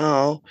time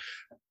now,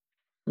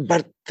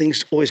 but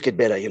things always get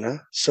better,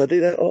 So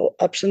there are all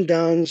ups and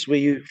downs where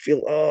you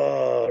feel,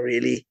 oh,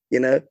 really,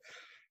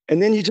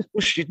 and then you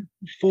push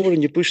forward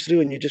and you push through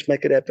and you just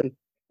make it happen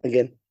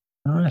again.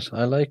 All right.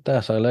 I like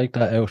that. I like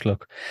that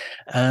outlook.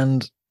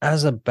 And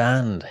as a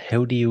band,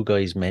 how do you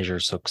guys measure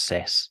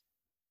success?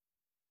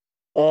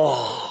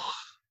 Oh,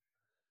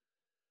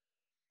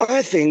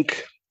 I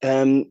think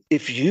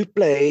if you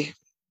can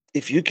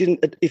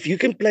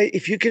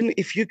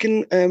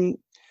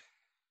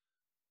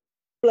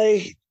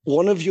play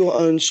one of your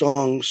own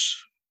songs,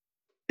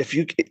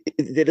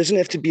 there doesn't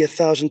have to be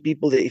 1,000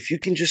 people there. If you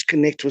can just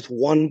connect with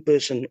one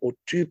person or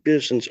two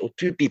persons or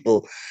two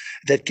people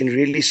that can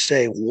really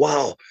say,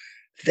 wow,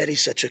 that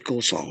is such a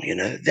cool song,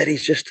 that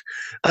is just,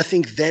 I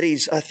think that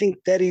is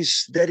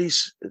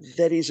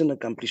an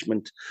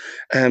accomplishment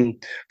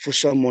for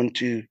someone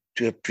to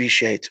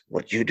appreciate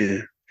what you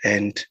do.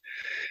 And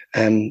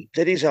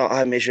that is how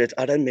I measure it.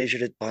 I don't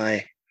measure it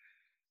by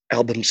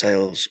album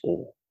sales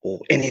or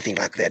anything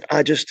like that.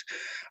 I just,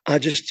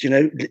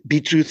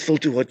 be truthful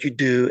to what you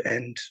do,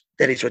 and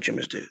that is what you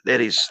must do.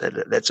 That's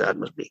how it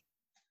must be.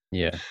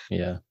 Yeah,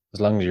 yeah.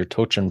 As long as you're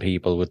touching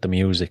people with the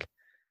music.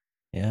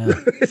 Yeah.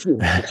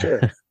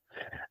 Sure.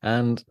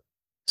 And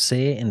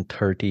say in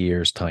 30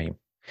 years' time,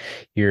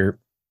 you're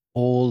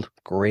old,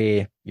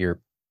 grey, you're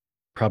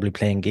probably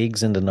playing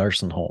gigs in the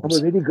nursing homes.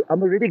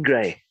 I'm already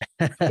grey.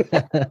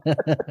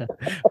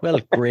 Well,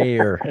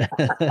 greyer.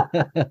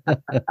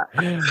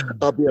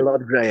 I'll be a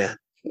lot greyer.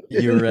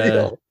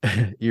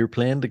 You're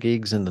playing the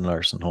gigs in the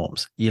nursing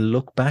homes. You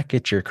look back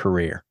at your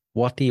career.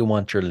 What do you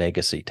want your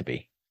legacy to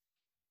be?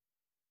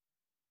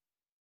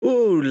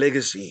 Oh,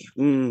 legacy.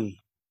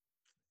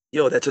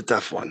 That's a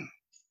tough one.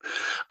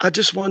 I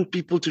just want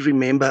people to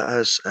remember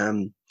us,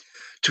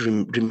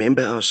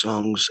 remember our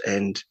songs,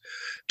 and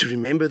to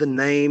remember the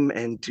name,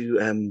 and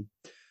to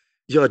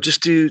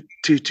just to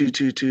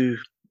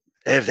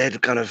have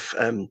that kind of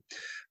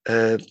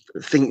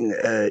thing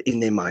in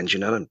their minds,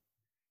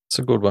 It's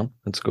a good one.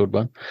 It's a good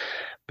one.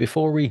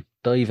 Before we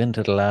dive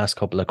into the last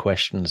couple of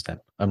questions, then,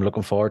 I'm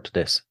looking forward to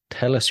this.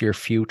 Tell us your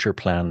future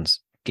plans,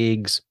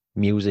 gigs,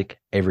 music,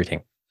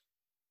 everything.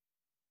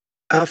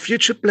 Our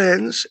future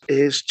plans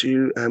is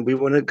we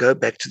want to go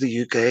back to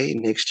the UK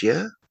next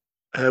year.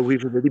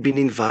 We've already been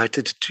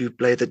invited to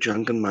play the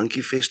Drunken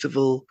Monkey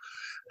Festival,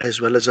 as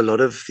well as a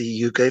lot of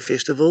the UK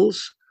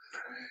festivals.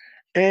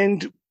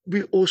 And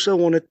we also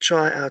want to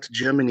try out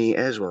Germany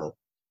as well.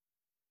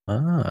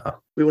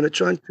 We want to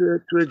try and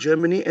tour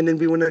Germany, and then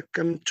we want to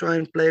come try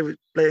and play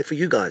for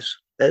you guys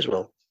as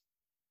well.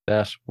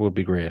 That would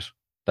be great.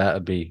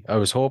 That'd be. I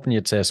was hoping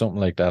you'd say something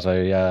like that.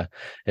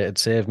 It'd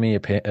save me a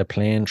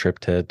plane trip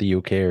to the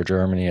UK or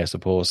Germany, I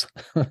suppose.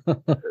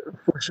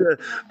 For sure.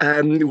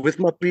 With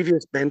my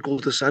previous band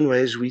called the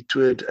Sunways, we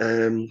toured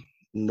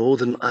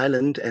Northern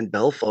Ireland and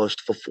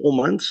Belfast for 4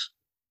 months.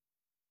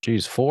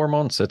 Geez, 4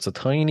 months. It's a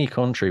tiny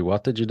country.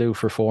 What did you do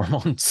for 4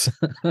 months?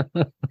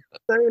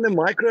 Stay in a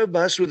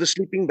microbus with a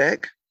sleeping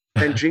bag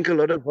and drink a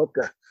lot of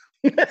vodka.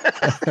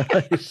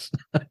 Right.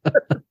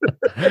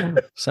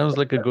 Sounds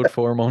like a good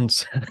 4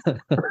 months.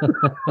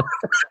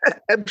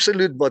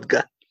 Absolute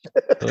vodka.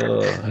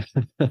 Oh.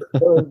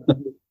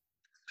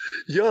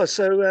 Yeah,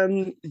 so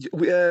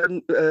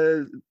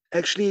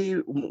actually,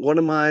 one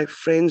of my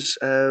friends,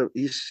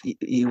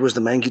 he was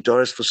the main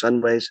guitarist for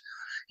Sunways.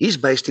 He's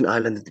based in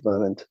Ireland at the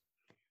moment,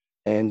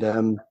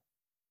 and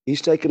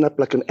he's taken up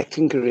like an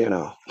acting career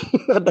now.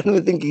 I don't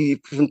even think he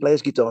even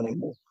plays guitar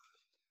anymore.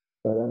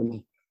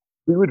 But,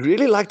 we would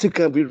really like to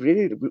come. We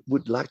really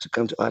would like to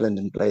come to Ireland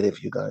and play there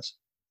for you guys.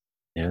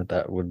 Yeah,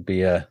 that'd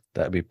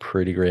be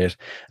pretty great.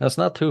 And it's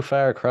not too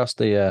far across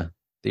the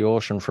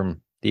ocean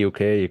from the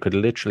UK. You could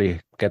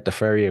literally get the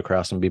ferry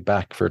across and be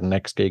back for the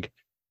next gig.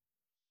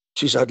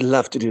 Jeez, I'd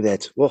love to do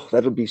that. Well,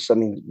 that would be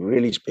something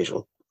really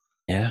special.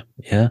 Yeah.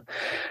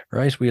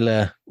 Right,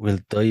 we'll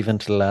dive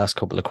into the last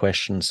couple of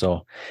questions.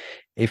 So,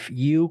 if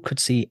you could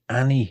see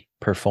any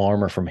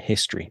performer from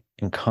history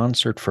in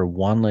concert for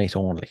one night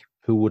only,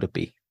 who would it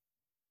be?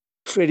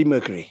 Freddie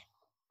Mercury.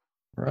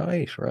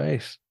 Right.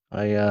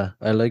 I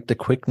like the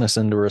quickness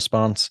in the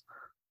response.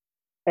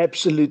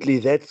 Absolutely.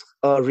 That's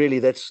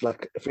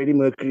like Freddie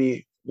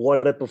Mercury.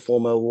 What a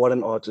performer, what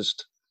an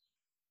artist,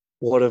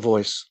 what a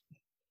voice.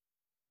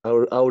 I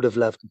would have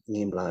loved to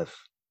see him live.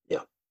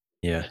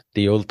 Yeah,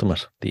 the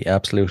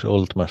absolute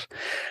ultimate.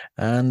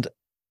 And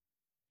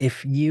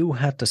if you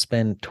had to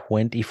spend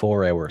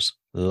 24 hours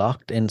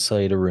locked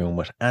inside a room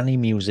with any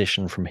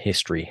musician from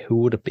history, who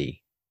would it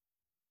be?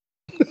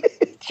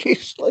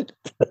 Jeez, like,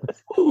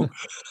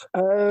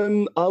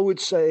 I would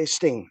say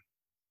Sting.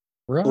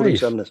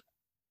 Right.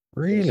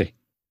 Really?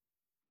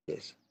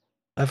 Yes.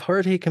 I've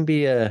heard he can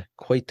be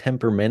quite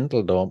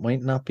temperamental, though. It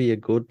might not be a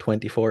good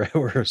 24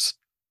 hours.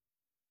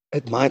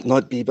 It might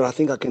not be, but I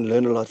think I can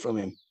learn a lot from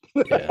him.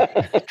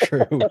 Yeah,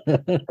 true.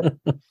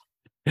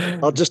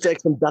 I'll just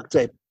take some duct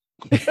tape.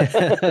 I've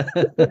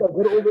got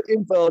all the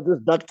info, I'll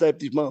just duct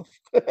tape his mouth.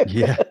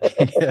 Yeah.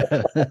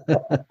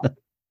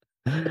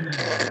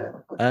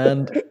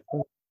 And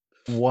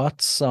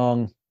what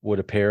song would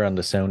appear on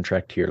the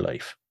soundtrack to your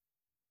life?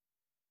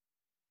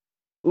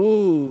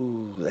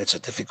 Ooh, that's a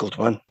difficult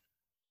one.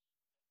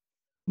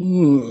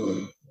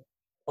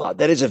 Wow,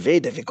 that is a very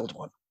difficult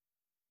one.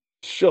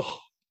 Sure.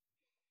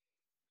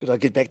 Could I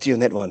get back to you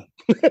on that one?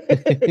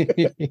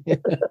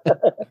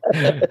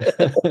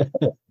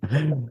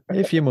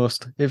 If you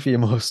must.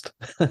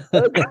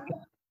 Okay.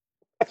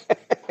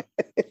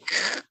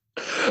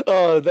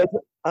 Oh, that's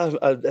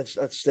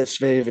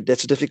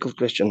a difficult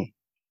question.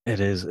 It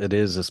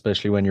is,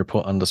 especially when you're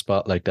put on the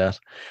spot like that.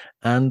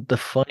 And the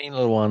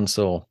final one,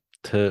 so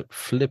to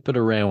flip it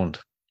around,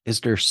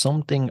 is there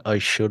something I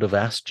should have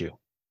asked you?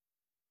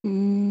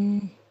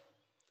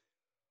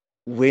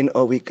 When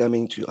are we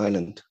coming to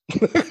Ireland?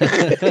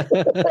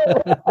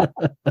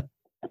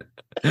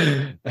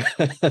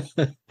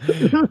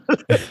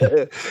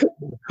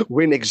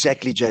 When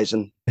exactly,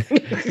 Jason?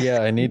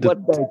 Yeah, I need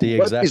the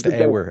exact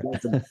hour.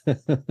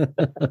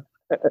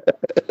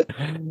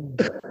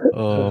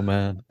 Oh,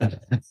 man.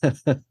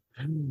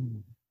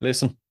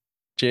 Listen,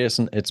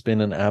 Jason, it's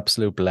been an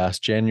absolute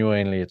blast.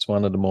 Genuinely, it's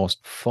one of the most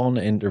fun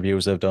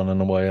interviews I've done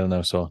in a while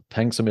now. So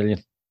thanks a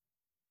million.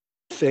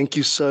 Thank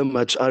you so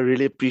much. I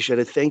really appreciate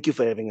it. Thank you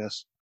for having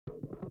us.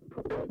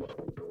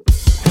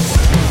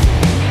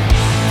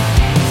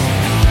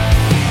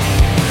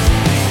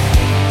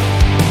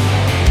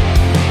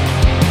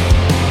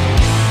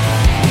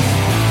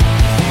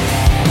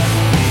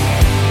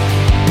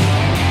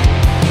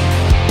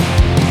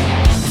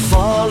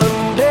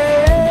 Fallen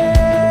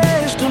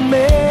days to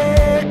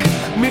make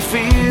me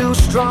feel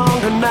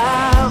stronger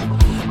now.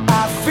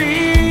 I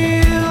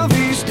feel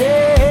these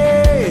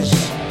days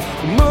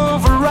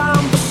move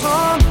around the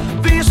sun.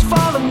 These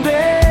fallen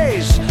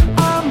days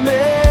I'm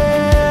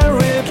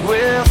married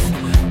with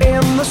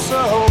in the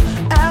soul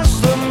as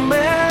the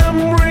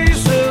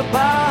memories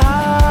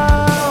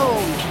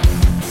abound.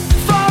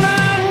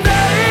 Fallen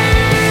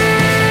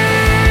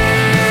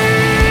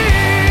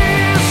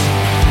days,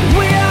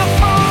 we are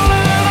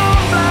falling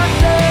on black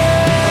days.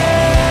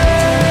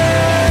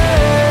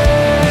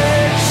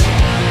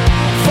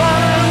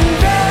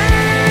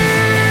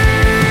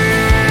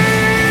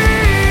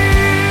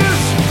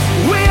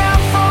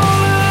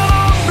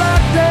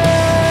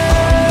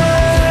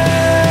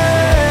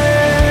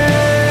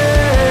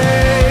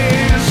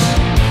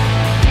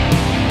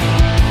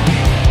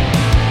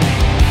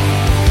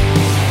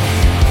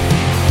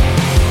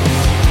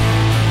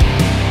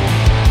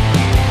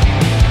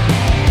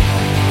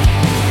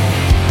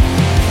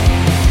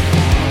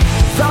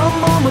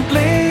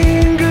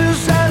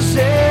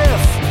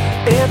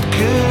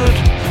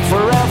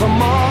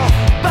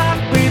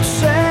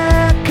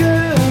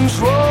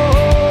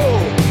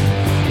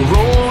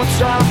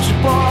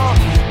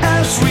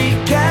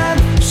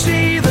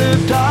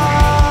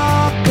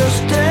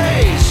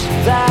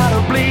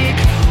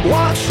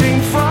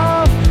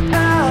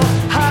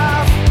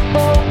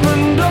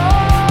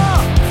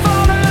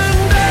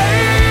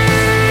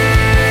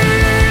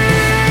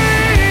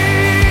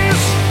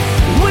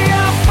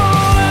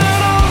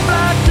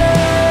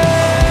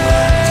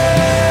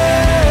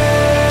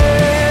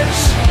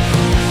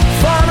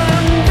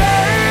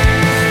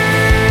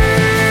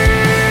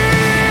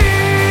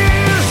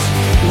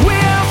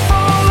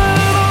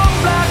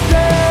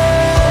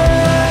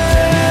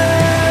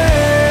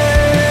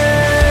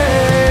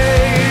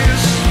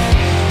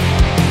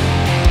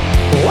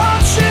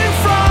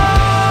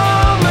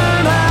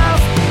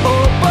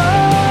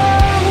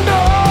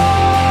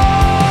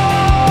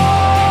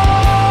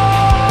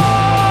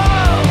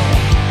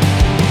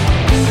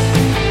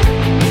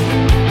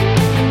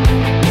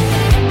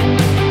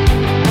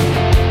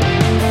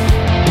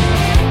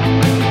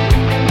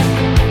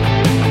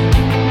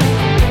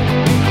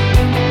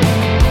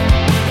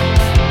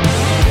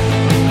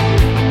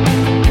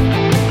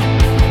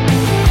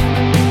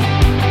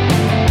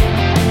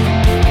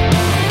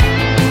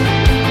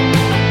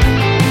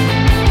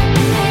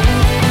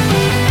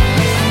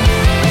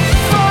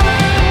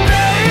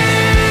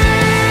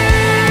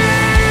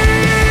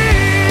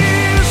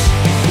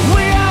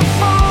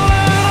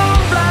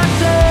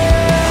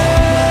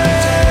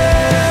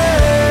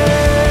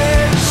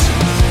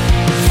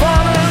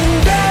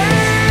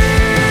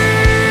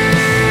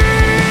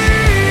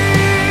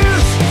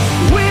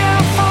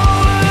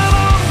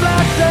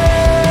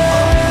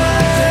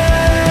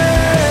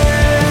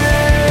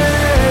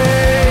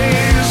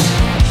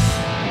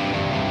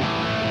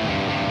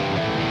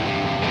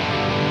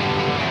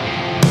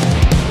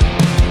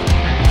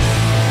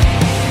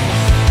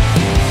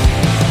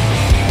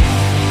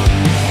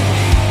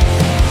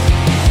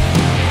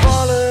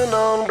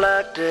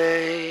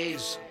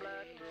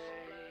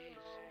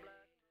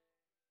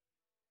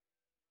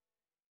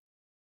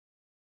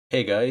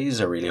 Hey guys,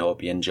 I really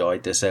hope you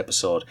enjoyed this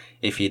episode.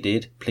 If you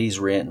did, please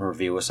rate and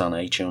review us on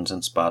iTunes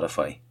and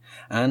Spotify.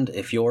 And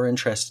if you're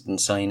interested in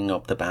signing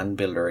up to Band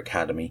Builder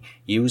Academy,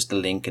 use the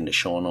link in the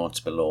show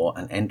notes below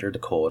and enter the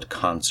code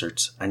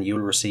CONCERTS and you'll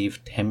receive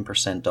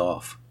 10%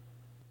 off.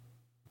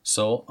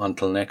 So,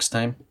 until next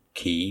time,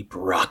 keep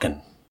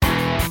rocking.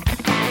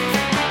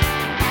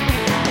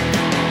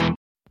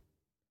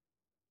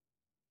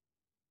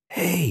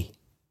 Hey,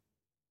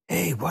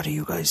 what are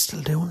you guys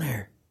still doing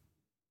here?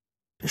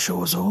 The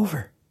show's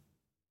over.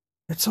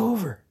 It's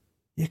over.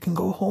 You can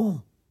go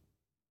home.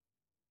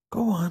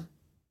 Go on.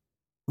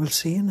 We'll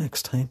see you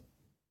next time.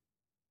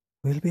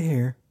 We'll be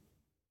here.